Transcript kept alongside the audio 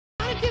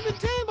give a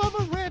damn of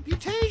a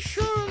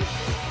reputation.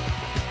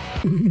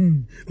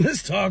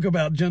 Let's talk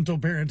about gentle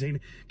parenting,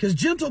 because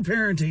gentle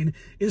parenting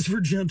is for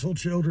gentle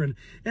children,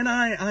 and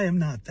I am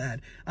not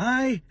that.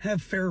 I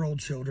have feral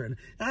children.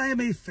 I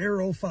am a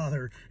feral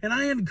father, and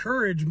I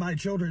encourage my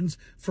children's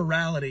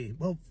ferality.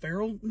 Well,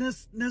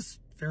 feralness,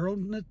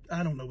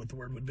 I don't know what the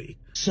word would be.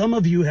 Some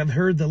of you have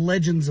heard the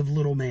legends of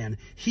Little Man.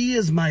 He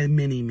is my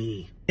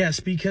mini-me.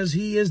 Yes, because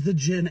he is the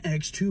Gen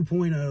X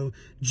 2.0,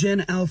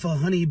 Gen Alpha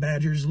honey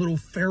badger's little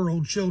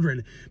feral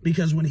children.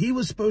 Because when he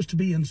was supposed to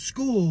be in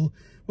school,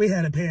 we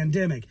had a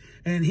pandemic,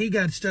 and he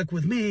got stuck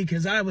with me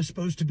because I was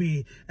supposed to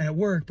be at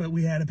work, but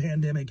we had a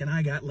pandemic and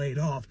I got laid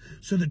off.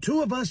 So the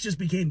two of us just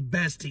became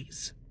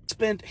besties.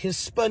 Spent his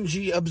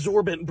spongy,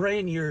 absorbent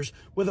brain years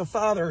with a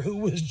father who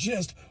was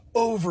just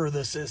over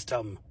the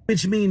system.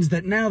 Which means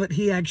that now that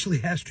he actually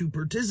has to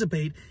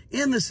participate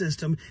in the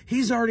system,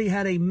 he's already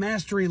had a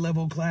mastery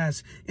level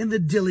class in the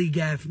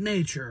dilly-gaff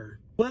nature.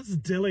 What's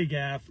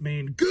dilly-gaff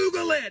mean?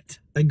 Google it!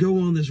 I go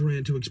on this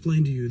rant to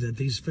explain to you that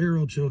these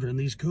feral children,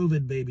 these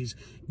COVID babies,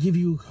 give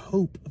you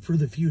hope for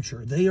the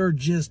future. They are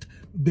just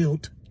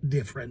built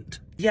different.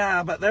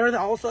 Yeah, but they're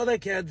also the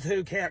kids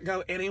who can't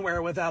go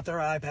anywhere without their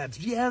iPads.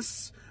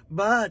 Yes,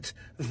 but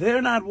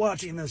they're not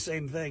watching the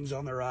same things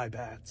on their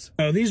iPads.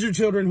 No, these are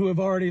children who have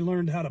already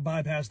learned how to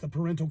bypass the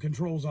parental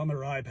controls on their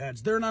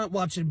iPads. They're not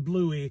watching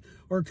Bluey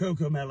or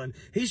Cocomelon.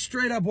 He's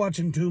straight up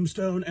watching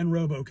Tombstone and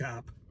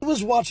RoboCop. He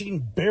was watching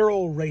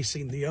barrel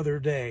racing the other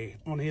day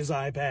on his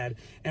iPad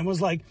and was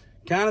like,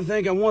 kind of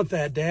think I want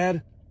that,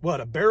 Dad.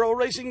 What, a barrel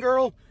racing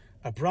girl?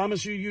 I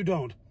promise you, you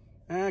don't.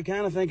 I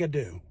kind of think I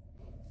do.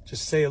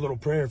 Just say a little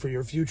prayer for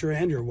your future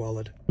and your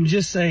wallet. I'm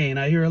just saying,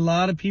 I hear a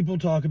lot of people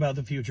talk about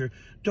the future.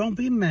 Don't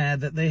be mad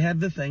that they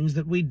had the things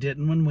that we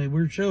didn't when we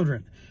were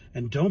children.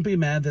 And don't be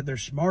mad that they're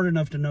smart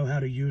enough to know how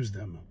to use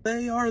them.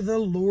 They are the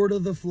Lord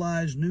of the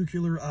Flies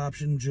nuclear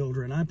option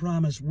children. I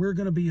promise we're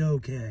going to be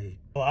okay.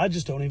 Well, I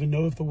just don't even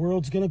know if the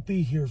world's going to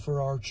be here for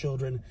our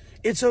children.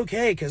 It's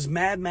okay, because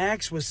Mad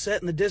Max was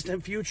set in the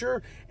distant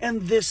future,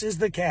 and this is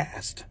the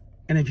cast.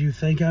 And if you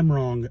think I'm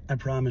wrong, I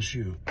promise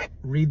you,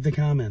 read the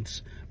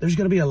comments. There's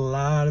going to be a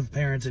lot of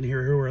parents in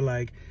here who are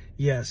like,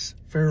 yes,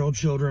 feral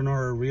children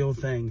are a real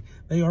thing.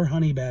 They are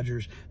honey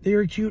badgers. They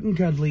are cute and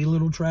cuddly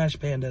little trash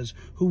pandas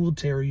who will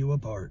tear you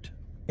apart.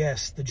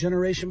 Yes, the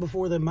generation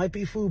before them might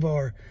be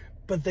FUBAR,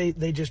 but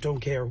they just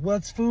don't care.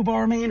 What's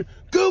FUBAR mean?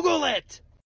 Google it!